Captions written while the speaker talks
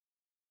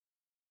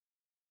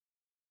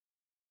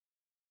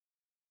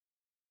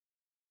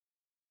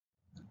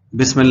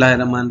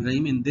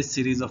Bismillahirrahmanirrahim. In this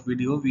series of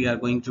video, we are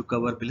going to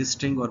cover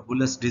blistering or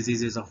bullous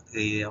diseases of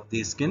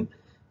the skin.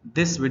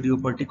 This video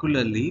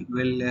particularly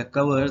will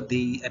cover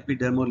the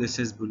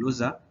epidermolysis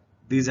bullosa.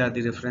 These are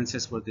the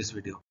references for this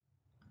video.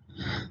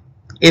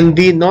 In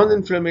the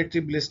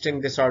non-inflammatory blistering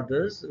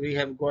disorders, we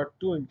have got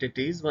two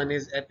entities. One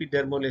is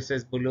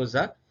epidermolysis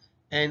bullosa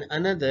and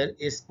another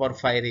is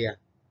porphyria.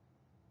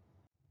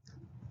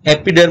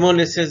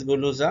 Epidermolysis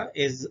bullosa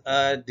is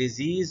a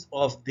disease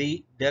of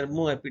the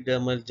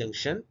dermoepidermal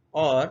junction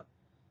or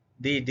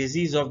the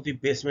disease of the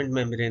basement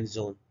membrane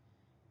zone.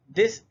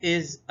 This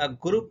is a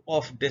group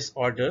of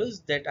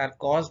disorders that are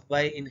caused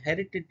by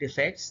inherited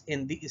defects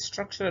in the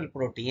structural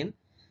protein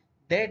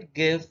that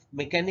give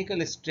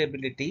mechanical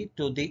stability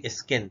to the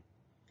skin.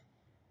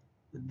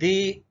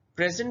 The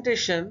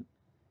presentation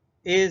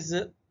is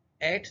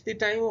at the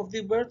time of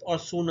the birth or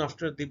soon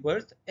after the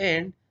birth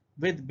and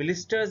with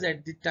blisters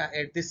at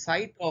the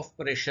site of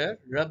pressure,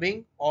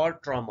 rubbing or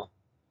trauma.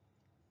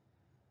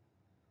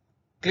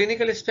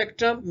 Clinical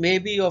spectrum may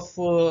be of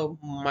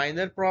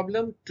minor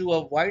problem to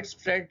a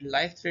widespread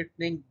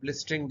life-threatening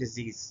blistering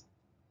disease.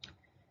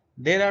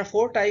 There are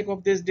four types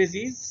of this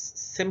disease: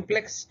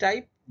 simplex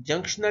type,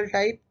 junctional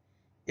type,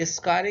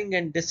 scarring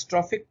and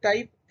dystrophic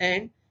type,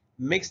 and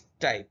mixed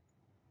type.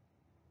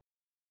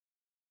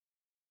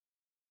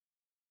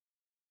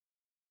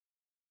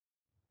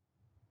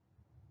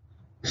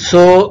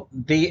 So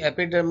the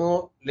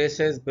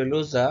epidermolysis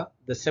bullosa,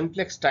 the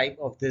simplex type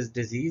of this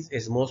disease,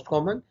 is most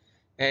common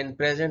and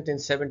present in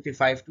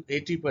 75 to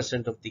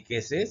 80% of the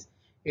cases.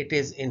 It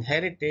is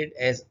inherited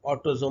as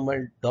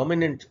autosomal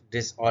dominant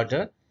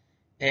disorder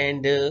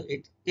and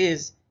it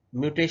is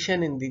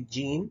mutation in the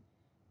gene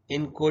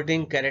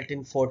encoding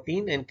keratin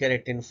 14 and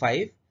keratin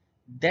 5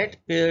 that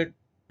pair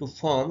to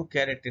form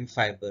keratin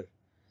fiber.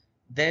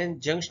 Then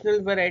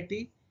junctional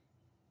variety,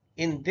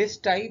 in this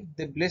type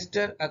the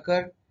blister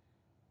occur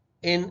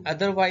in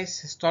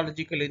otherwise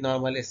histologically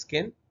normal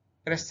skin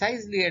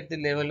precisely at the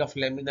level of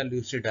lamina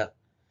lucida,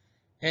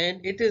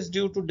 and it is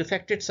due to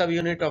defected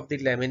subunit of the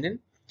laminin.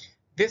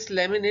 This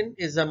laminin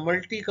is a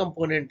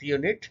multi-component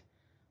unit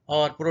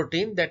or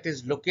protein that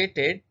is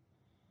located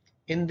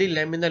in the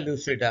lamina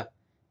lucida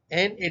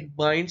and it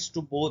binds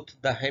to both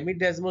the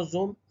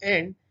hemidesmosome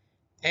and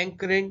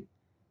anchoring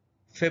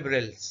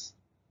fibrils.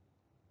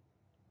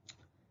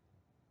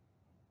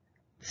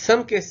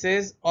 Some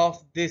cases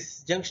of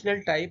this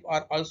junctional type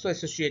are also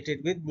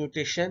associated with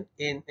mutations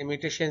in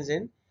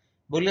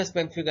bullous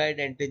pemphigoid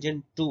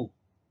antigen 2.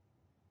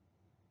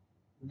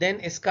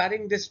 Then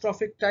scarring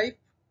dystrophic type.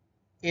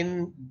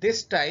 In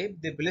this type,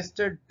 the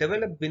blister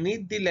develop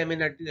beneath the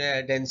lamina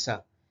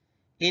densa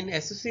in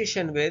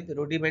association with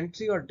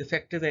rudimentary or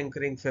defective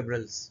anchoring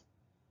fibrils.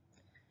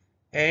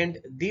 And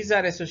these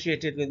are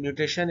associated with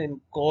mutation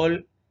in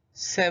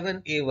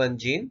COL7A1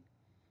 gene,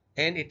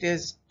 and it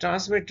is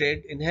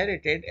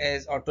inherited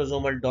as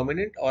autosomal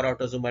dominant or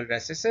autosomal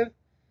recessive.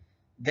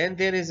 Then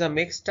there is a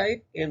mixed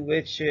type in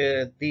which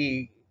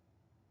the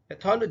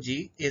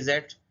pathology is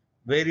at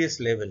various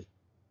levels.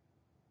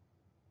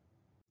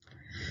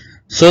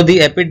 So the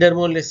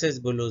epidermolysis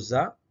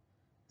bullosa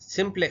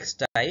simplex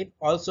type,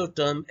 also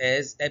termed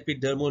as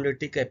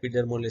epidermolytic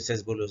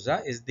epidermolysis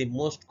bullosa, is the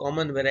most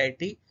common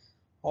variety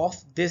of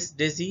this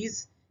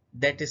disease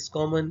that is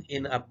common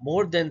in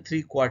more than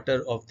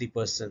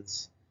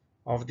 3/4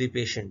 of the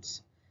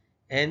patients,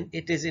 and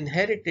it is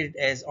inherited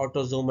as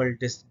autosomal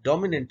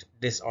dominant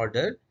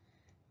disorder.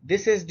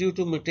 This is due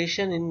to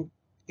mutation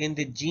in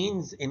the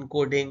genes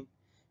encoding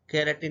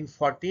keratin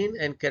 14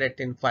 and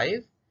keratin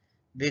 5.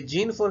 The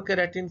gene for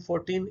keratin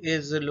 14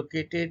 is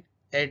located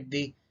at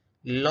the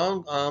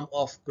long arm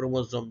of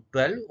chromosome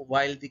 12,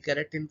 while the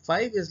keratin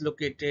 5 is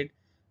located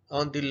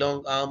on the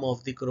long arm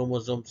of the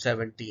chromosome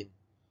 17.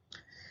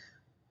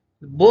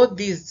 Both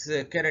these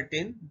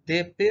keratin,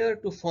 they pair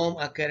to form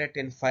a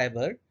keratin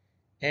fiber,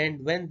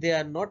 and when they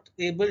are not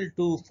able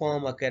to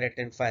form a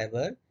keratin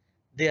fiber,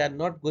 they are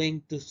not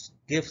going to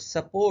give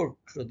support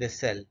to the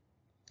cell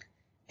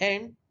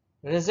and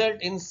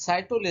result in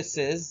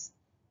cytolysis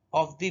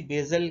of the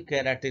basal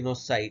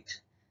keratinocyte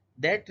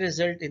that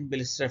result in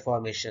blister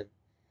formation.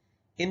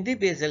 In the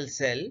basal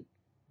cell,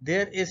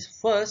 there is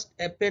first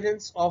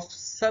appearance of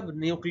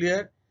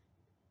subnuclear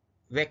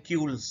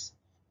vacuoles.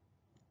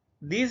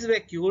 These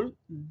vacuoles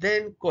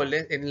then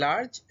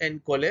enlarge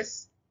and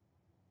coalesce,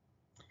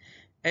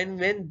 and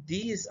when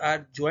these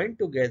are joined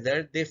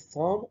together, they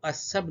form a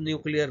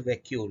subnuclear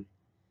vacuole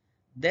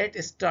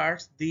that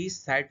starts the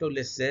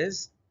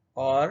cytolysis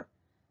or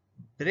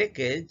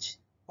breakage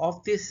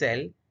of the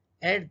cell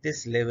at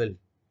this level.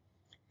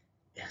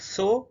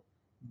 So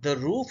the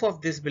roof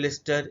of this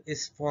blister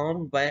is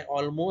formed by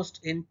almost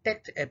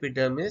intact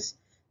epidermis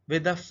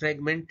with a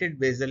fragmented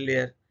basal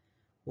layer,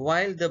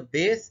 while the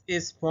base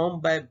is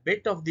formed by a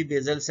bit of the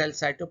basal cell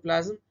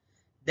cytoplasm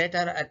that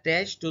are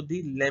attached to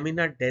the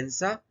lamina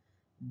densa,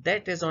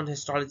 that is on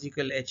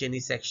histological H&E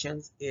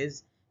sections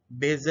is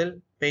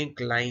basal pink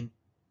line.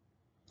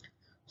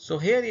 So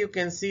here you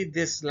can see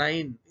this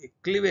line,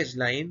 cleavage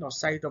line or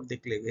site of the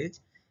cleavage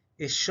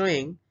is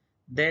showing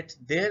that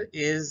there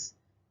is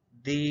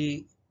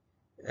the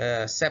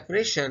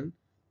separation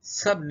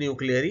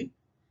subnuclearly,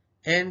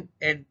 and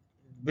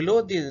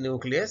below the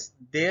nucleus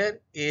there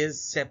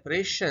is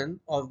separation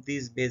of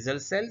these basal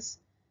cells,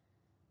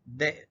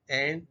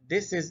 and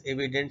this is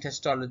evident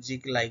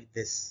histologic like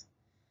this.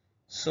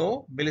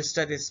 So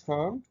blister is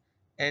formed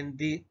and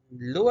the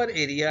lower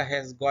area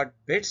has got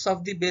bits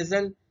of the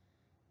basal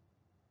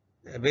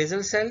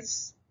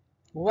cells,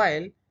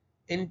 while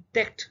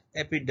intact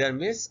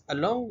epidermis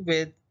along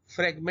with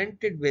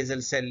fragmented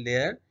basal cell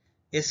layer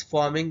is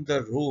forming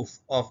the roof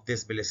of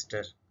this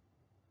blister.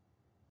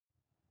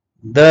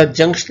 The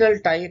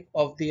junctional type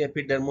of the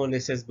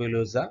epidermolysis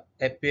bullosa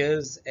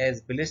appears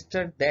as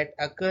blister that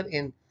occur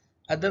in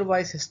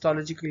otherwise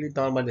histologically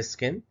normal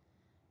skin,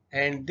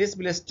 and this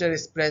blister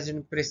is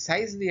present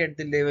precisely at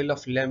the level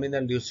of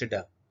lamina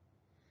lucida.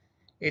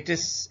 It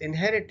is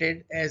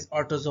inherited as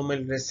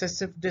autosomal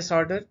recessive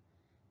disorder,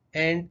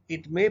 and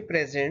it may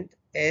present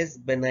as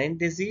benign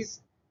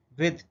disease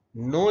with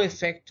no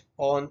effect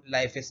on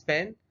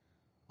lifespan,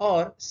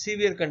 or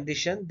severe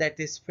condition that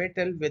is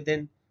fatal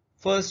within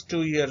first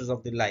 2 years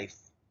of the life.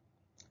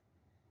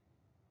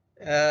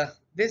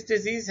 This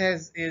disease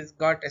is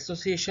got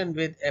association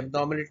with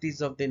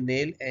abnormalities of the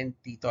nail and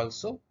teeth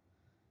also.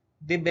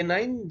 The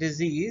benign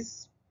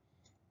disease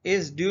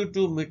is due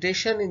to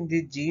mutation in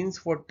the genes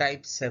for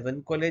type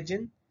 7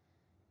 collagen.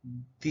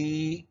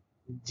 The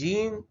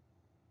gene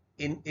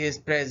is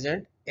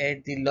present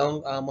at the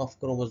long arm of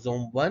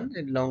chromosome 1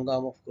 and long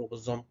arm of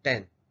chromosome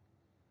 10,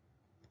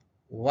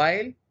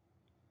 while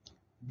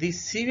the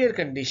severe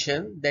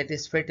condition that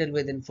is fatal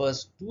within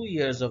first 2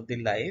 years of the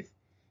life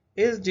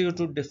is due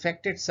to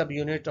defected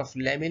subunit of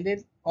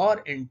laminin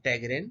or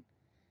integrin,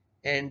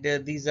 and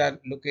these are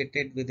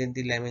located within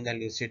the lamina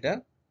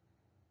lucida.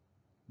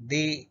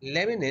 The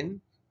laminin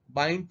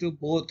bind to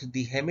both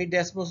the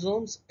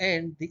hemidesmosomes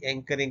and the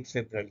anchoring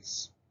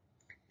fibrils,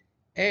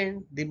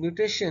 and the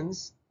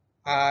mutations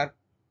are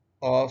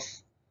of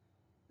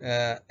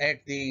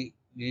at the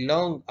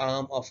long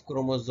arm of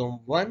chromosome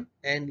 1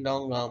 and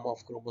long arm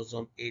of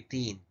chromosome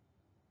 18.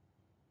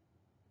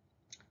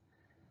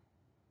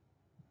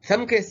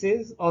 Some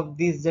cases of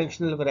this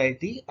junctional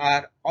variety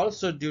are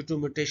also due to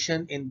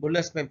mutation in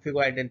bullous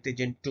pemphigoid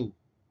antigen 2.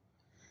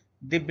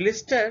 The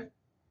blister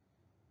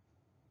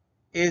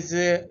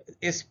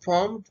is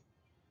formed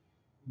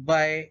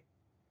by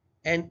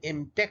an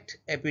intact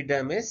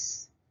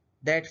epidermis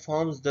that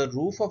forms the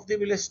roof of the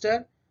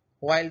blister,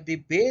 while the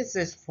base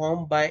is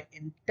formed by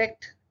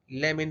intact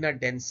lamina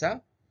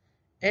densa,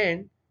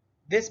 and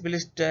this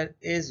blister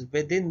is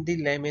within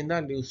the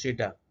lamina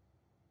lucida.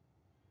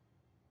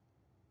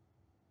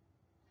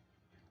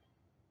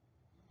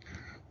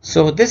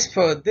 So this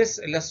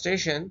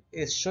illustration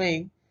is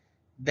showing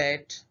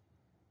that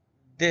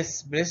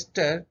this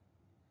blister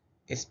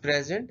is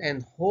present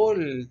and whole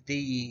of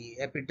the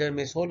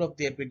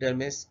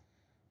epidermis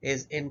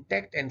is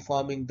intact and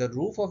forming the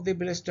roof of the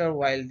blister,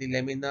 while the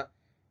lamina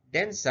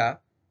densa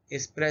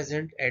is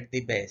present at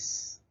the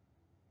base.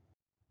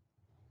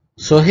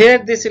 So here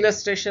this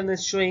illustration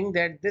is showing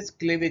that this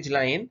cleavage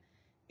line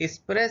is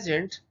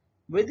present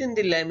within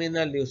the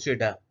lamina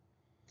lucida.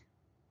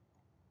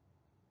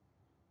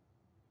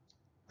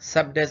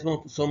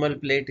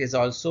 Subdesmosomal plate is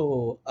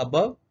also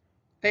above,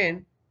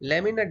 and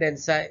lamina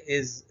densa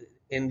is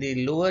in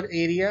the lower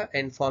area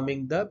and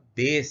forming the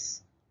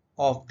base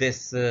of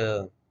this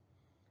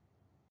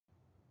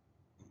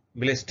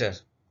blister.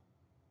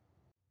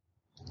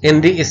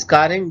 In the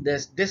scarring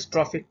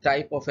dystrophic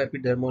type of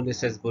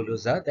epidermolysis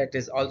bullosa, that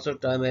is also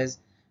termed as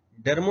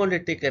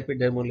dermolytic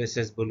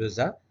epidermolysis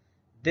bullosa,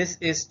 this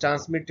is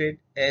transmitted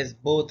as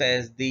both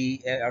as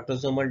the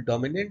autosomal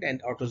dominant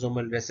and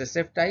autosomal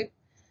recessive type.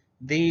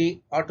 The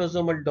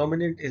autosomal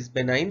dominant is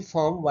benign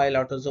form, while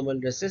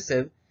autosomal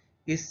recessive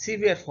is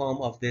severe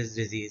form of this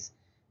disease.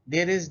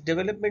 There is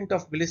development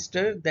of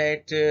blister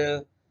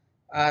that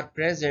are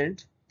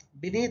present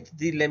beneath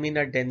the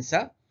lamina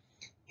densa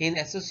in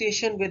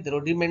association with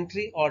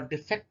rudimentary or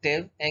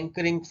defective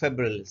anchoring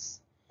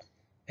fibrils,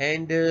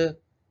 and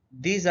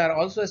these are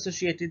also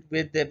associated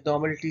with the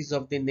abnormalities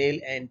of the nail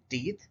and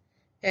teeth,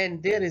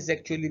 and there is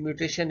actually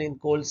mutation in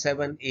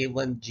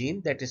COL7A1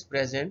 gene that is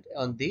present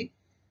on the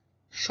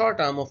short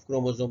arm of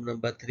chromosome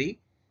number 3.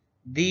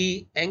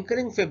 The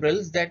anchoring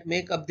fibrils that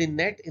make up the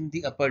net in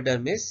the upper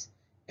dermis,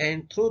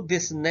 and through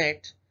this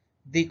net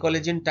the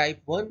collagen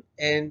type 1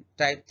 and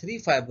type 3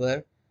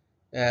 fiber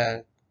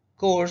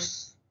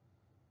course,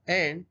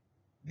 and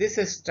this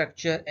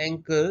structure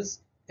anchors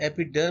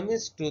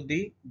epidermis to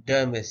the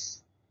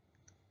dermis.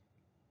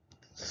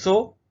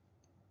 So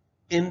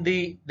in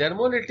the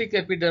dermolytic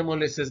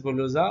epidermolysis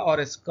bullosa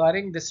or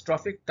scarring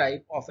dystrophic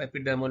type of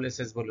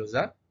epidermolysis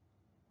bullosa,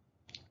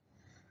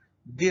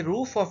 the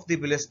roof of the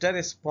blister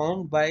is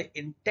formed by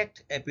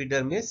intact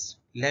epidermis,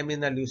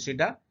 lamina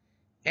lucida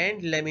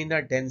and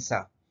lamina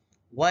densa,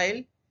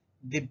 while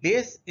the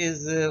base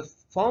is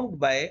formed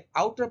by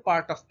outer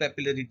part of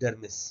papillary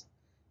dermis.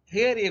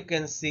 Here you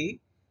can see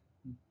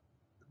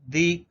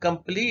the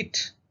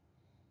complete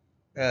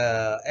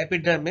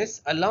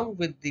epidermis along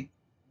with the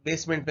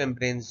basement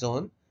membrane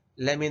zone,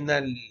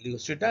 lamina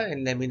lucida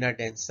and lamina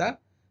densa,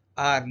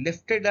 are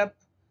lifted up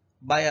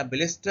by a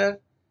blister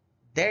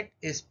that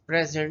is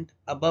present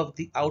above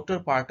the outer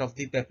part of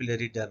the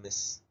papillary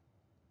dermis.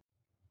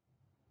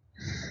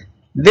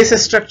 This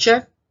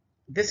structure,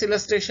 this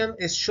illustration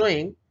is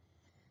showing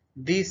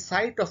the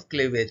site of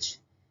cleavage.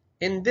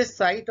 In this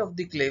site of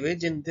the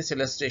cleavage in this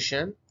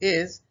illustration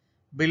is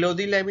below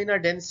the lamina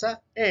densa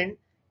and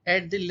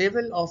at the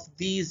level of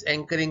these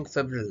anchoring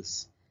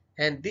fibrils.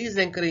 And these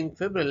anchoring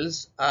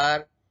fibrils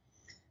are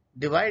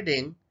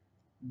dividing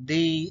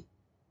the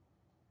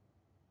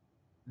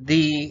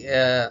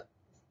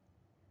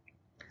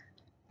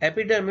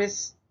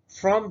epidermis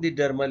from the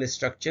dermal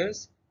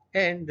structures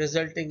and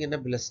resulting in a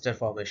blister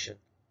formation.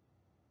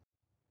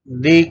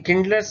 The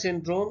Kindler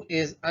syndrome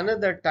is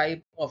another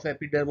type of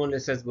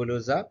epidermolysis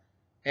bullosa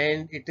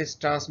and it is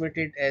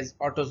transmitted as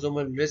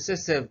autosomal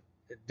recessive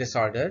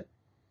disorder.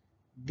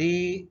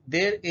 There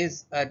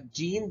is a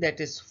gene that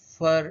is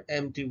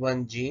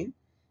FURMT1 gene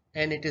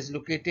and it is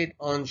located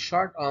on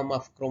short arm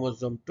of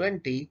chromosome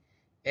 20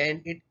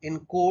 and it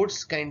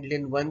encodes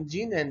kindlin-1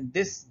 gene, and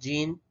this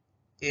gene,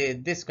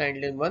 this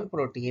kindlin-1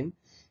 protein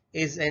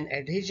is an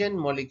adhesion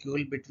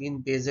molecule between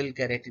basal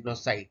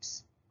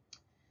keratinocytes.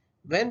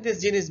 When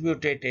this gene is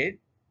mutated,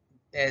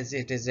 as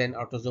it is an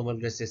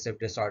autosomal recessive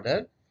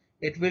disorder,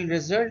 it will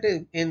result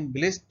in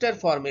blister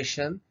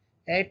formation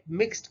at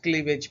mixed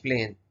cleavage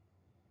plane.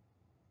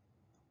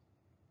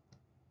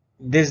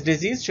 This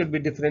disease should be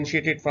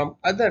differentiated from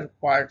other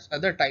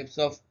types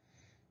of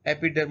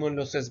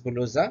epidermolysis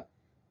bullosa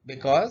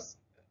because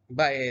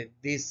by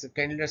this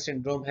Kindler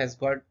syndrome has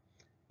got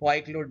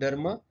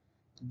poikiloderma,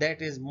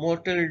 that is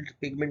mottled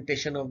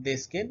pigmentation of the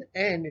skin,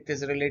 and it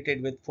is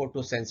related with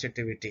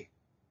photosensitivity.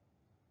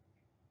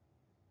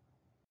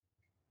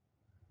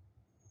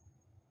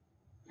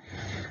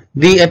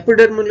 The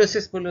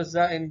epidermolysis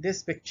bullosa in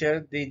this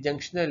picture, the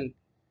junctional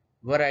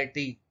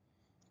variety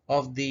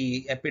of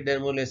the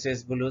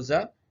epidermolysis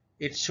bullosa,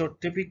 it shows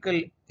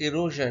typical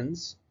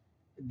erosions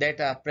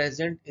that are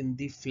present in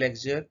the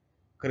flexure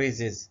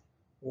creases,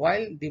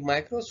 while the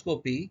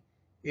microscopy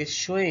is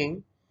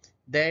showing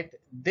that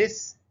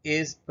this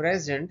is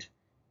present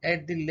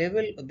at the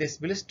level, this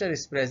blister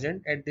is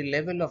present at the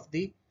level of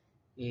the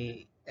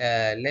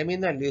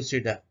lamina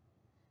lucida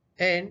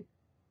and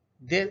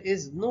there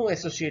is no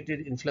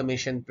associated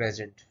inflammation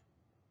present.